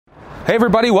Hey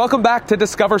everybody, welcome back to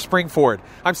Discover Spring Ford.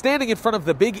 I'm standing in front of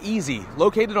the Big Easy,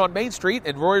 located on Main Street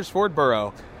in Royersford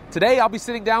Borough. Today I'll be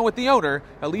sitting down with the owner,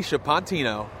 Alicia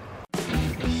Pontino.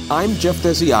 I'm Jeff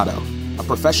Desiato, a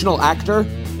professional actor,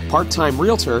 part-time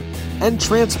realtor, and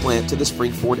transplant to the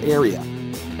Spring Ford area.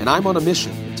 And I'm on a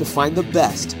mission to find the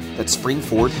best that Spring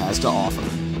Ford has to offer.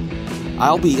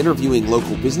 I'll be interviewing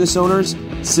local business owners,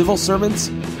 civil servants,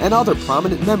 and other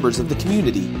prominent members of the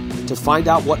community to find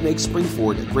out what makes Spring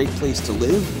Ford a great place to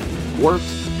live, work,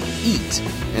 eat,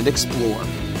 and explore.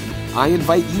 I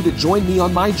invite you to join me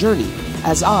on my journey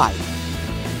as I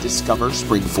discover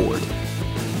Spring Ford.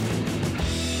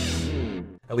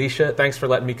 Alicia, thanks for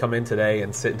letting me come in today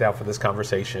and sit down for this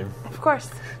conversation. Of course.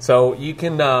 So you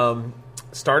can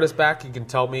start us back. You can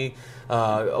tell me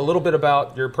a little bit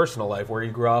about your personal life, where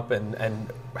you grew up,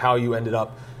 and how you ended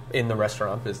up in the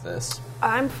restaurant business.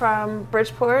 I'm from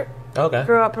Bridgeport. Okay.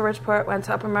 Grew up in Bridgeport, went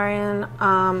to Upper Merion.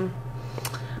 I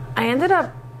ended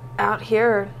up out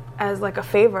here as like a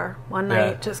favor one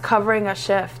night, just covering a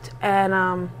shift, and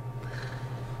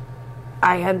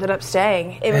I ended up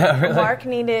staying. Really? Mark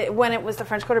needed, when it was the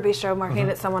French Quarter Bistro, Mark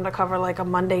needed someone to cover like a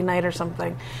Monday night or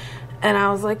something, and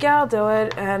I was like, yeah, I'll do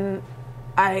it. And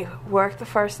I worked the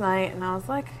first night, and I was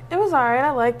like, it was all right.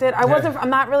 I liked it. I'm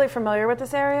not really familiar with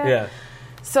this area. Yeah.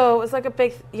 So it was like a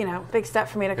big step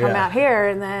for me to come out here,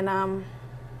 and then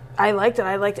I liked it.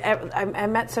 I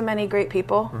met so many great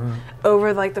people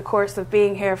over like the course of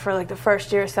being here for like the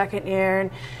first year, second year, and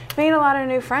made a lot of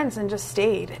new friends, and just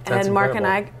stayed. That's and Mark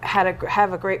incredible. and I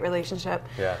have a great relationship.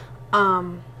 Yeah.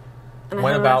 And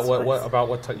what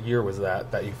year was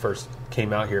that you first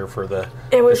came out here for the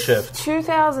shift?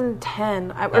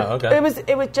 2010. Okay. It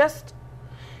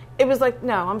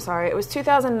was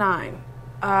 2009.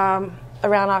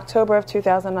 Around October of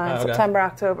 2009, okay. September,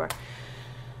 October.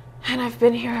 And I've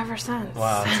been here ever since.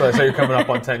 Wow. So you're coming up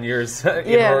on 10 years in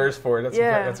Royersford.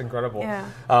 That's incredible. Yeah.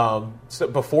 So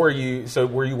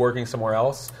were you working somewhere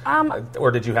else?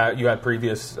 Or did you had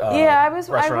previous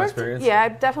restaurant experience? Yeah, I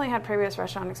definitely had previous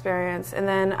restaurant experience. And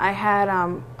then I had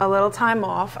a little time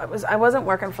off. I wasn't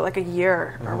working for like a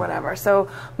year or whatever. So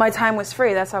my time was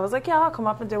free. That's why I was like, yeah, I'll come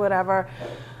up and do whatever.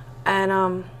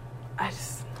 And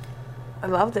I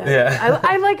loved it. Yeah.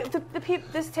 I like the people.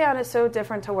 This town is so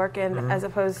different to work in as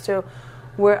opposed to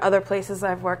where other places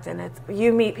I've worked in.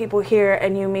 You meet people here,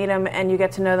 and you meet them, and you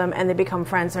get to know them, and they become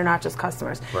friends. They're not just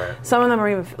customers. Right. Some of them are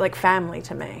even like family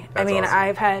to me. That's awesome.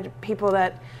 I've had people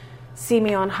that see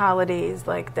me on holidays,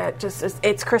 like that. Just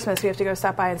it's Christmas, we have to go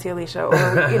stop by and see Alicia,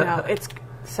 or it's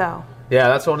so. Yeah,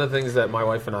 that's one of the things that my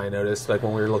wife and I noticed, like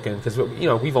when we were looking, because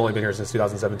we've only been here since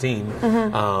 2017,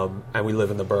 and we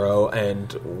live in the borough.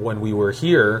 And when we were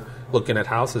here looking at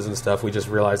houses and stuff, we just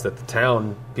realized that the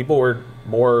town people were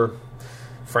more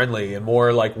friendly and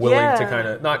more like willing to kind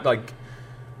of not like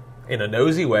in a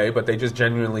nosy way, but they just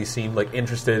genuinely seemed like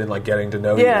interested in like getting to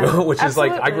know you, which is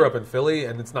like I grew up in Philly,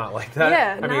 and it's not like that.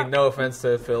 Yeah, I mean, no offense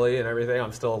to Philly and everything,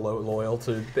 I'm still loyal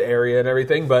to the area and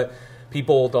everything, but.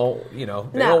 People don't,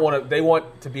 don't want to. They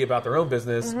want to be about their own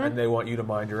business, and they want you to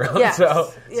mind your own. Yes.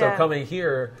 So coming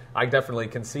here, I definitely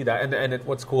can see that. And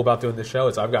what's cool about doing this show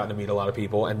is I've gotten to meet a lot of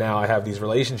people, and now I have these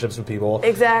relationships with people.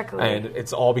 Exactly. And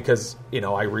it's all because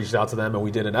I reached out to them and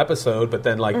we did an episode, but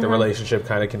then like the relationship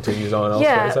kind of continues on elsewhere.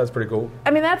 Yeah. So that's pretty cool.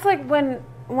 I mean, that's like when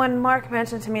Mark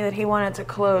mentioned to me that he wanted to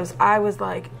close, I was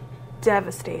like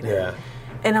devastated. Yeah.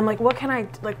 And I'm like, what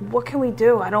can we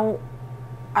do? I don't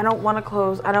want to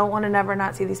close. I don't want to never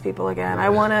not see these people again.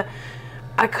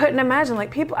 I couldn't imagine,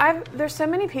 like, people, there's so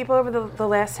many people over the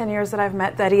last 10 years that I've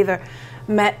met that either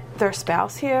met their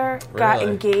spouse here, got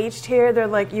engaged here. They're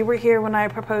like, you were here when I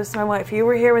proposed to my wife. You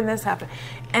were here when this happened.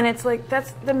 And it's like,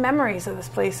 that's the memories of this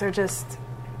place are just,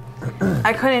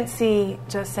 I couldn't see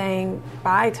just saying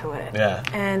bye to it. Yeah.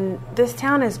 And this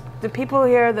town is, the people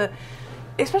here,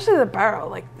 especially the borough,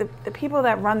 like the people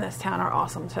that run this town are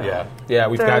awesome too. Yeah.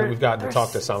 We've gotten to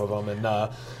talk to some of them,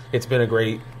 and it's been a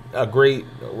great.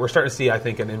 We're starting to see, I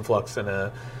think, an influx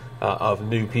of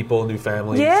new people, new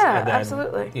families, and then,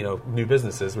 absolutely. New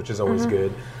businesses, which is always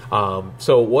good.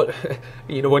 So what,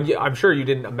 I'm sure you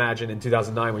didn't imagine in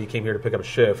 2009 when you came here to pick up a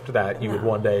shift that you would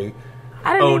one day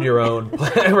own your own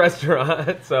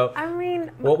restaurant. So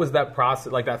what was that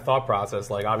process, like that thought process?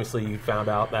 Like obviously you found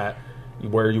out that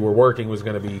where you were working was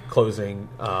going to be closing.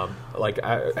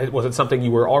 Was it something you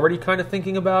were already kind of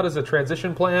thinking about as a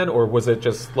transition plan, or was it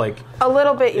just like a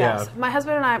little bit? Yes. My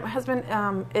husband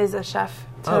is a chef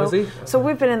too. Oh, is he? So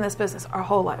we've been in this business our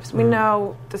whole lives. We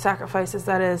know the sacrifices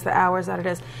that is, the hours that it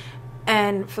is,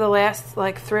 and for the last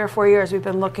like 3 or 4 years, we've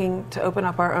been looking to open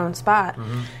up our own spot.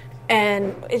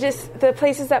 And it just, the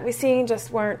places that we seen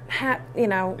just weren't, we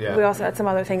also had some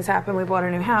other things happen. We bought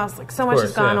a new house. Like, so much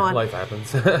has gone on. Life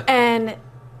happens. And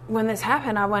when this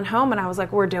happened, I went home and I was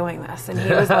like, we're doing this. And he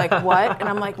was like, what? And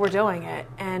I'm like, we're doing it.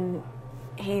 And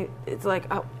it's like,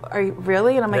 oh, are you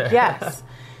really? And I'm like, yes.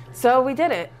 So we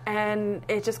did it. And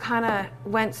it just kind of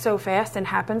went so fast and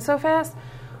happened so fast.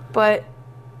 But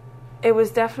it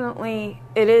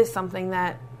is something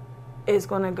that is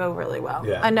going to go really well.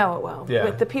 Yeah. I know it will. Yeah.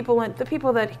 With the people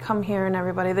that come here and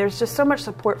everybody, there's just so much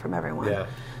support from everyone. Yeah.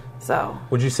 So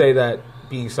would you say that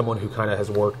being someone who kind of has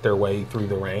worked their way through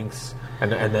the ranks,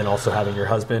 and then also having your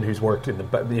husband who's worked in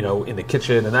the in the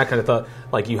kitchen and that kind of stuff,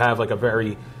 like you have like a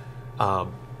very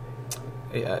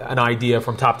an idea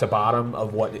from top to bottom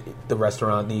of what the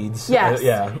restaurant needs. Yes.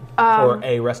 Or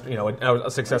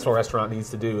a successful restaurant needs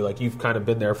to do. Like you've kind of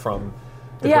been there from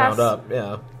the ground up.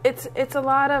 Yeah. It's a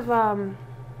lot of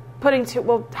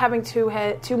having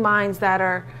two minds that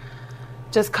are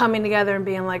just coming together and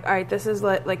being like, all right, this is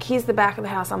like he's the back of the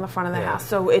house, I'm the front of the house.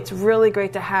 So it's really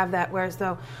great to have that. Whereas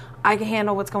though I can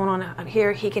handle what's going on out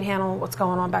here, he can handle what's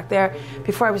going on back there.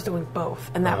 Before I was doing both,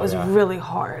 and that was really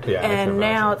hard. Yeah, and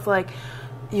now it's like,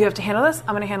 you have to handle this,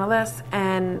 I'm going to handle this,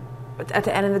 and at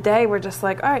the end of the day, we're just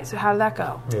like, all right, so how did that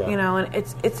go? Yeah.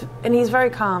 And and he's very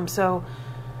calm, so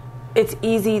it's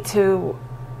easy to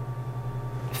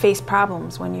face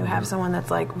problems when you have someone that's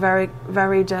like very,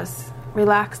 very just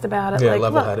relaxed about it. Yeah,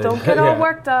 like, look, don't get all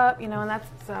worked up, and that's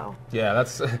so. Yeah,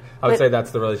 I would say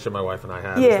that's the relationship my wife and I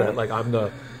have. Yeah. Is that, like, I'm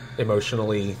the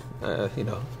emotionally,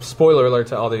 spoiler alert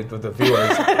to all the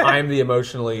viewers, I'm the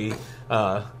emotionally,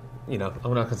 I'm not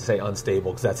going to say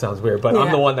unstable because that sounds weird, but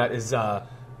I'm the one that is,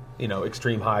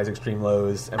 extreme highs, extreme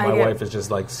lows, and my wife is just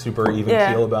like super even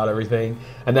keel about everything,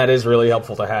 and that is really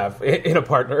helpful to have in a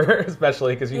partner,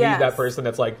 especially because you need that person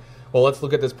that's like, well, let's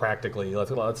look at this practically.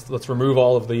 Let's remove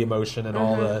all of the emotion and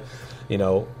all the,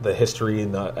 the history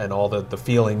and all the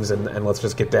feelings, and let's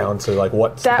just get down to like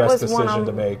what's the best decision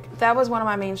to make. That was one of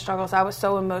my main struggles. I was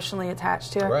so emotionally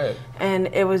attached to her, right? And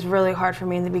it was really hard for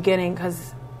me in the beginning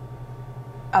because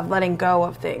of letting go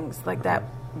of things like that.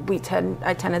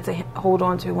 I tended to hold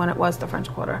on to when it was the French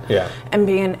Quarter,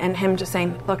 and him just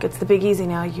saying, look, it's the Big Easy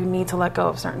now. You need to let go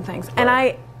of certain things,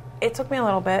 and it took me a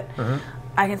little bit.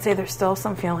 I can say there's still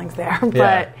some feelings there,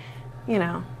 but,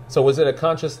 So was it a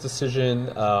conscious decision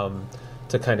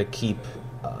to kind of keep,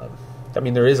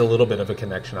 there is a little bit of a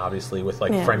connection, obviously, with,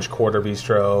 like, French Quarter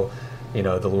Bistro,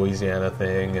 the Louisiana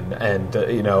thing, and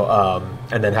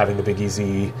then having the Big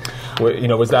Easy.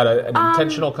 Was that an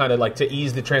intentional kind of, like, to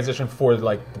ease the transition for,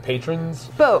 like, the patrons?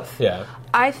 Both. Yeah.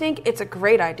 I think it's a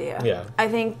great idea. Yeah. I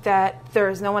think that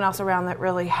there's no one else around that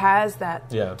really has that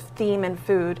theme in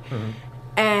food.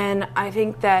 And I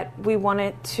think that we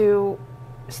wanted to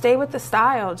stay with the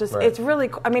style. It's really,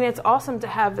 it's awesome to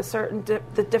have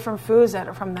the different foods that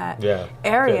are from that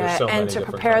area and to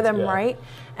prepare them right,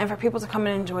 and for people to come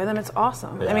and enjoy them. It's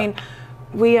awesome. Yeah.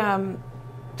 We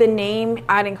the name,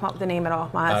 I didn't come up with the name at all.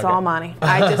 It's all Monty.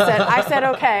 I said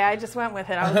okay. I just went with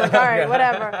it. I was like, all right,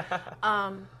 whatever.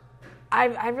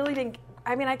 I really didn't.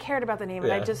 I cared about the name,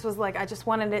 but I just was like, I just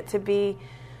wanted it to be.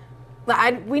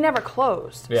 We never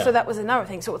closed, so that was another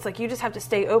thing. So it's like you just have to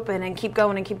stay open and keep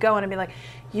going and be like,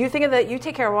 you think of that, you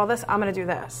take care of all this, I'm going to do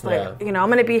this. I'm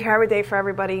going to be here every day for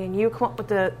everybody, and you come up with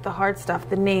the hard stuff,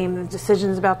 the name, the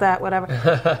decisions about that, whatever.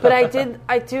 But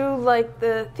I do like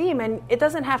the theme, and it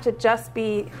doesn't have to just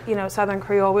be Southern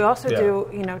Creole. We also do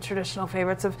traditional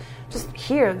favorites of just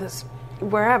here,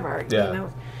 wherever,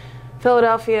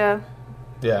 Philadelphia.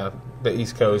 Yeah, the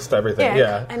East Coast, everything.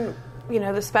 And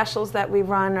the specials that we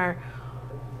run are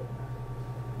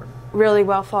really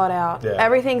well thought out. Yeah.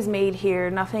 Everything's made here.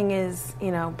 Nothing is,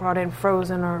 brought in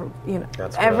frozen or,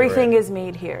 That's everything is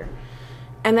made here.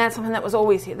 And that's something that was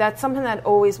always here. That's something that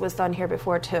always was done here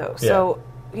before too. So,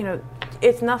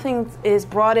 it's nothing is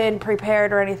brought in,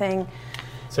 prepared or anything.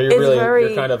 So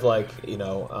you're kind of like,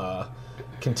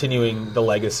 continuing the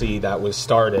legacy that was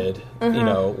started,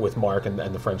 with Mark and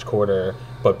the French Quarter,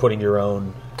 but putting your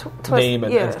own name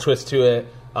and twist to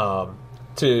it,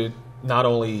 to not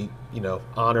only,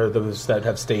 honor those that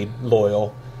have stayed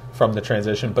loyal from the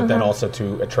transition, but then also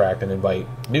to attract and invite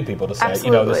new people to say,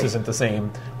 Absolutely. This isn't the same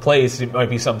place. It might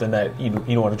be something that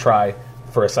you want to try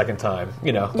for a second time,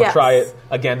 Yes. try it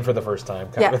again for the first time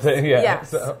kind of thing. Yeah. Yes.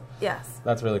 So, yes.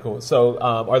 that's really cool. So,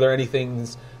 are there any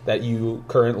things that you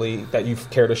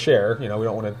care to share? We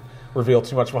don't want to reveal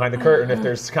too much behind the curtain if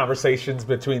there's conversations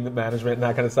between the management and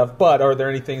that kind of stuff. But are there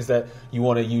any things that you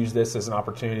want to use this as an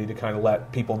opportunity to kind of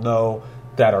let people know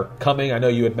that are coming? I know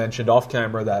you had mentioned off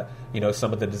camera that,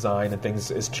 some of the design and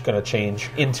things is going to change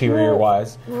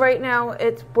interior-wise. Right now,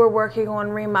 we're working on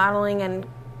remodeling, and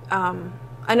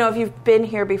I know if you've been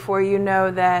here before, you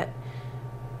know that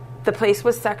the place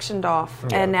was sectioned off,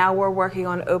 and now we're working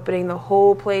on opening the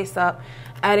whole place up,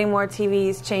 adding more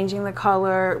TVs, changing the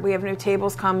color. We have new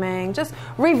tables coming, just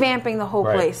revamping the whole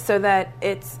place so that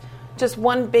it's just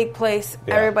one big place.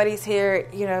 Yeah. Everybody's here.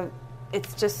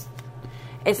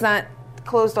 It's not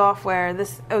closed off where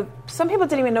this. Some people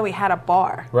didn't even know we had a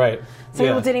bar. Right. Some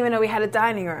people didn't even know we had a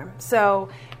dining room. So,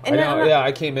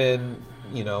 I came in,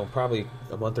 probably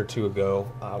a month or two ago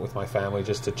with my family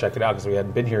just to check it out because we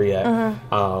hadn't been here yet.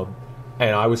 Mm-hmm.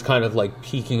 And I was kind of like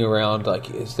peeking around, like,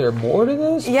 is there more to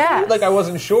this? Yeah. Like I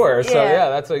wasn't sure. So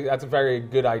that's a very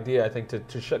good idea, I think,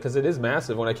 to show, because it is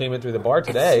massive. When I came in through the bar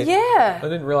today, I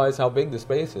didn't realize how big the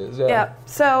space is. Yeah.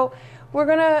 So we're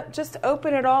gonna just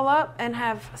open it all up and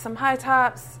have some high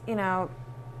tops,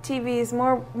 TVs,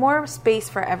 more space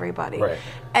for everybody,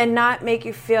 and not make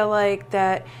you feel like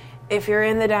that. If you're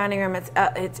in the dining room,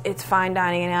 it's fine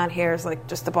dining, and out here is like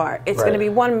just a bar. It's going to be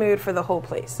one mood for the whole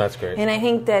place. That's great. And I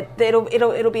think that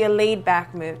it'll be a laid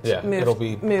back mood. Yeah, it'll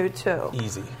be mood too.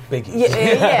 Easy, big easy.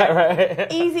 Yeah.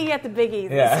 Right. Easy at the big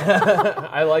easy. Yeah,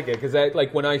 I like it because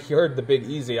like when I heard the big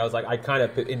easy, I was like, I kind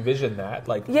of envisioned that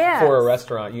for a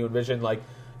restaurant. You envision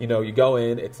you go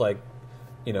in, it's like,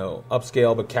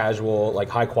 upscale but casual, like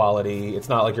high quality. It's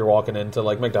not like you're walking into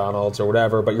like McDonald's or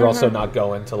whatever, but you're also not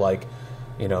going to like,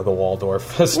 the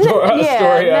Waldorf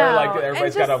Astoria. Like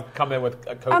everybody's got to come in with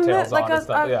coattails on and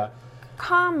stuff.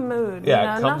 Calm mood.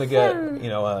 Come to get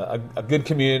a good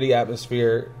community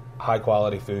atmosphere, high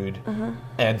quality food,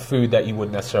 and food that you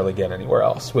wouldn't necessarily get anywhere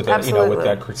else with with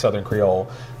that Southern Creole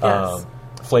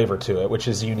flavor to it, which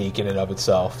is unique in and of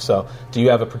itself. So, do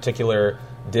you have a particular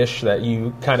dish that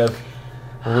you kind of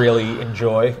really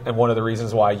enjoy, and one of the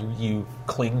reasons why you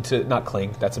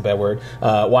that's a bad word,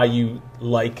 why you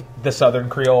like the Southern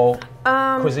Creole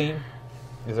cuisine?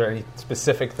 Is there any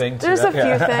specific thing to There's that?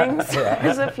 a few things.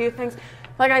 There's a few things.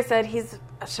 Like I said, he's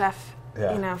a chef,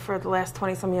 for the last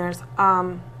 20-some years.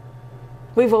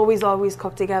 We've always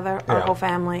cooked together, our whole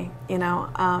family,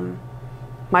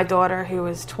 My daughter, who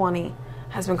is 20,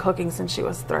 has been cooking since she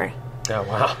was 3. Oh,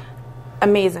 wow.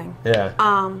 Amazing.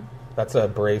 Yeah. That's a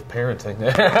brave parenting.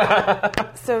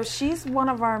 So she's one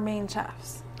of our main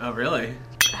chefs. Oh, really?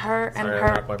 Her Sorry,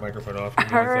 I knocked my microphone off.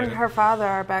 Her and her father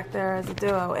are back there as a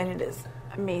duo, and it is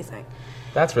amazing.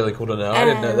 That's really cool to know. I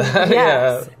didn't know that.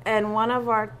 Yes. And one of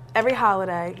every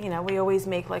holiday, we always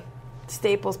make like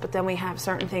staples, but then we have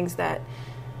certain things that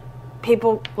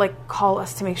people like call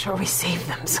us to make sure we save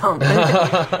them some.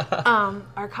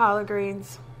 Our collard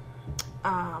greens,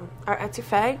 our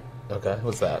etouffee. Okay,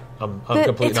 what's that? I'm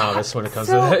complete novice when it comes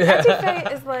to that. Yeah.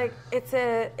 Etouffee is like it's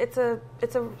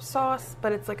a sauce,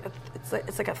 but it's like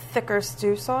a thicker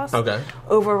stew sauce. Okay.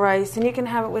 Over rice, and you can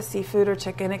have it with seafood or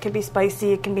chicken. It can be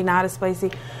spicy. It can be not as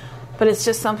spicy, but it's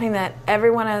just something that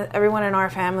everyone in our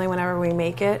family, whenever we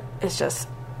make it, it's just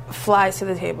flies to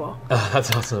the table.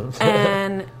 That's awesome.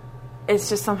 And it's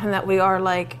just something that we all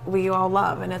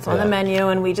love, and it's on the menu,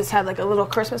 and we just had like a little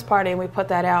Christmas party, and we put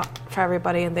that out for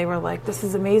everybody, and they were like, this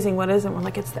is amazing, what is it? We're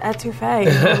like, it's the etouffee.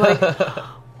 And we're like,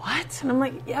 what? And I'm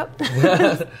like, yep.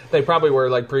 They probably were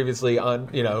like previously I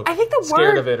think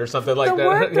scared of it or something like that. The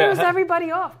word throws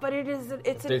everybody off, but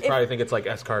they probably think it's like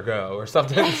escargot or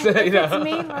something. If it's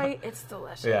made right, it's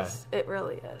delicious. Yeah. It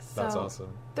really is. That's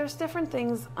awesome. There's different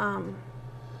things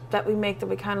that we make that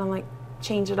we kind of like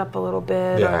change it up a little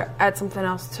bit or add something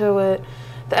else to it.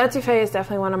 The etouffee is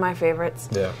definitely one of my favorites.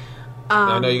 Yeah.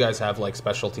 I know you guys have like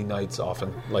specialty nights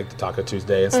often, like the Taco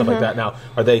Tuesday and stuff like that. Now,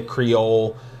 are they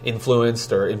Creole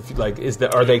influenced, or are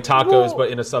they tacos but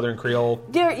in a Southern Creole?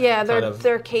 They're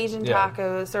Cajun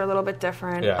tacos. They're a little bit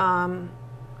different. Yeah.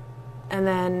 And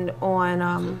then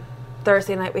on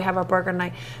Thursday night we have a burger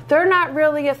night. They're not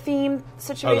really a themed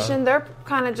situation. Okay. They're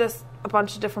kind of just a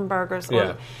bunch of different burgers.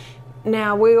 Yeah.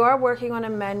 Now, we are working on a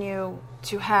menu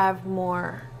to have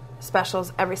more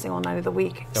specials every single night of the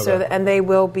week. Okay. And they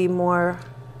will be more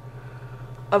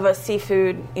of a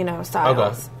seafood,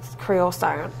 style, Creole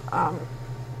style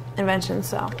invention.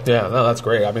 So yeah, no, that's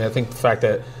great. I mean, I think the fact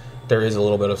that there is a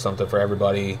little bit of something for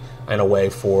everybody and a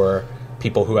way for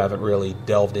people who haven't really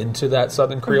delved into that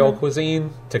Southern Creole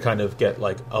cuisine to kind of get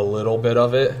like a little bit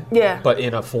of it, but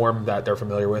in a form that they're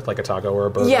familiar with, like a taco or a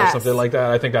burger or something like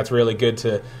that. I think that's really good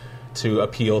to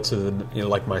appeal to the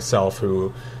like myself,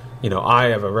 who I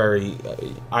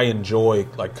enjoy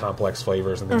like complex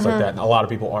flavors and things like that, and a lot of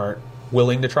people aren't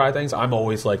willing to try things, I'm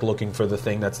always like looking for the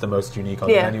thing that's the most unique on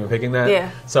the menu and picking that.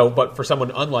 Yeah. So, but for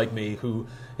someone unlike me who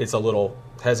is a little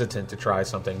hesitant to try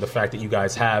something, the fact that you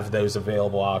guys have those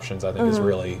available options, I think is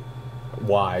really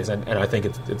wise, and I think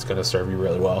it's going to serve you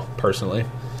really well personally.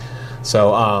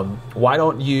 So why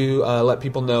don't you let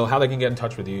people know how they can get in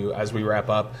touch with you as we wrap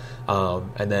up,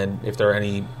 and then if there are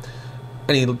any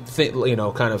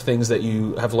kind of things that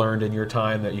you have learned in your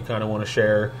time that you kind of want to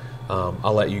share,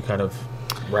 I'll let you kind of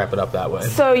wrap it up that way.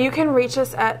 So you can reach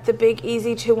us at the Big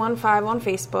Easy 215 on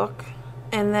Facebook,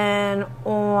 and then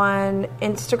on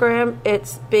Instagram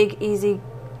it's Big Easy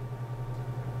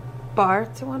Bar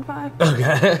 215.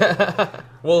 Okay.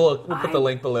 we'll put the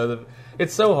link below.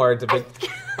 It's so hard to pick.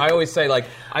 I always say, like,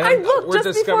 we're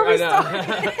just before we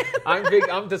started.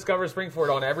 I'm Discover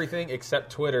Springford on everything except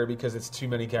Twitter because it's too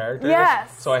many characters.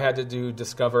 Yes. So I had to do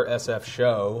Discover SF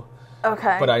Show.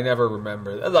 Okay. But I never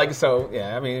remember. Like, so,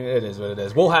 yeah, I mean, it is what it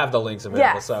is. We'll have the links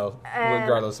available, so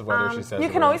regardless of whether she says you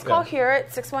can always call here at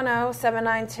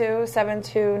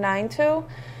 610-792-7292.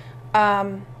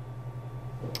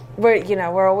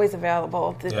 We're always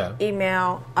available. The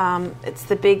email, it's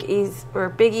the Big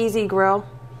Easy Grill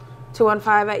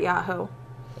 215 at Yahoo.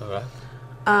 Okay.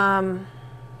 And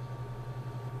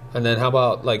then how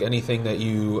about like anything that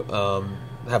you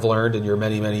have learned in your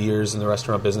many, many years in the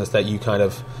restaurant business that you kind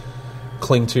of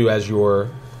cling to as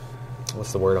your,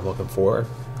 what's the word I'm looking for?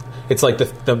 It's like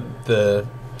the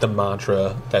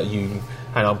mantra that you,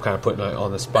 and I'm kind of putting it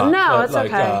on the spot. No, but it's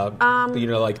like, okay.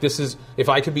 Like this is, if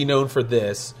I could be known for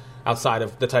this outside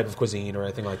of the type of cuisine or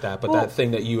anything like that, but that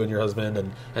thing that you and your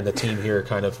husband and the team here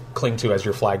kind of cling to as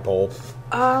your flagpole.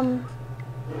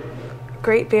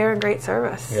 Great beer and great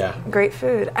service. Yeah. Great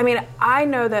food. I mean, I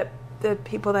know that the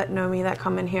people that know me that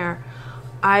come in here,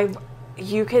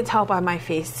 you can tell by my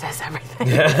face says everything.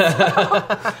 So,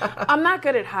 I'm not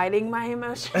good at hiding my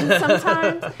emotions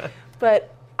sometimes,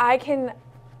 but I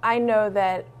know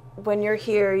that when you're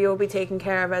here, you'll be taken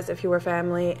care of as if you were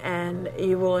family, and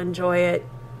you will enjoy it.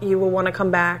 You will want to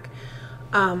come back.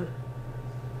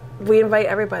 We invite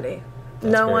everybody.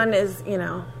 That's no great. one is,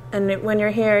 and when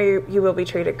you're here, you will be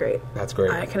treated great. That's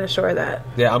great. I can assure that.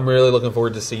 Yeah, I'm really looking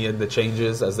forward to seeing the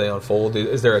changes as they unfold.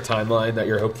 Is there a timeline that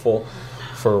you're hopeful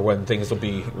for when things will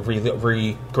be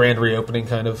grand reopening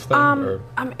kind of thing?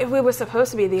 It was supposed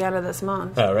to be the end of this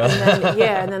month. Oh, really?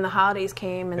 And then the holidays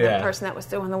came, and the person that was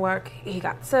doing the work, he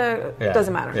got sick. Yeah.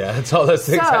 Doesn't matter. Yeah, it's all those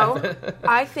things happen.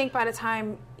 I think by the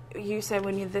time you said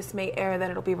this may air,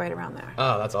 that it'll be right around there.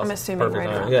 Oh, that's awesome. I'm assuming Perfect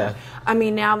right around there. there. I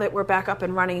mean, now that we're back up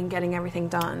and running and getting everything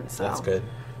done. So that's good.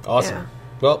 Awesome. Yeah.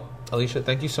 Well, Alicia,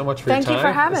 thank you so much for your time. Thank you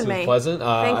for having me. me. This was pleasant.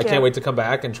 I can't wait to come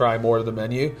back and try more of the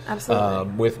menu.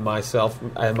 Absolutely. With myself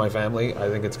and my family. I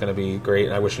think it's going to be great,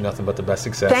 and I wish you nothing but the best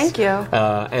success. Thank you.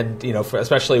 And,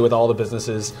 especially with all the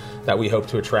businesses that we hope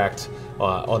to attract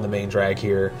on the main drag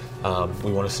here,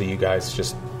 we want to see you guys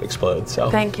just explode.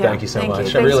 So thank you. Thank you so much.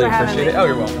 Thanks I really for appreciate it. me. Oh,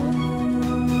 you're welcome.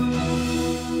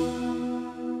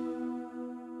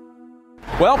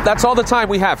 Well, that's all the time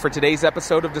we have for today's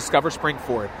episode of Discover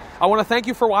Springford. I want to thank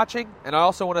you for watching, and I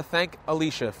also want to thank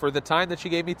Alicia for the time that she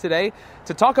gave me today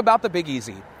to talk about the Big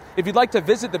Easy. If you'd like to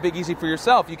visit the Big Easy for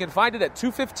yourself, you can find it at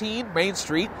 215 Main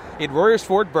Street in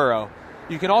Royersford Borough.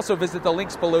 You can also visit the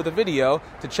links below the video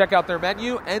to check out their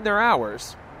menu and their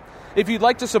hours. If you'd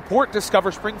like to support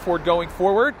Discover Springford going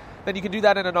forward, then you can do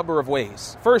that in a number of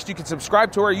ways. First, you can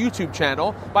subscribe to our YouTube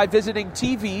channel by visiting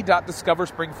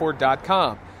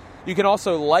tv.discoverspringford.com. You can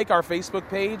also like our Facebook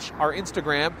page, our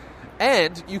Instagram,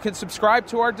 and you can subscribe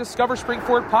to our Discover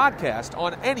Springford podcast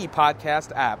on any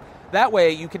podcast app. That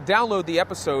way, you can download the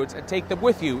episodes and take them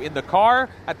with you in the car,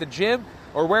 at the gym,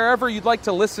 or wherever you'd like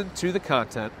to listen to the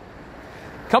content.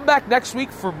 Come back next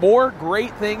week for more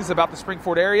great things about the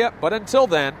Springford area, but until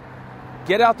then,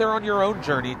 get out there on your own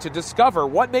journey to discover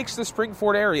what makes the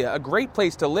Springford area a great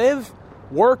place to live,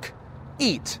 work,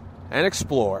 eat, and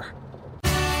explore.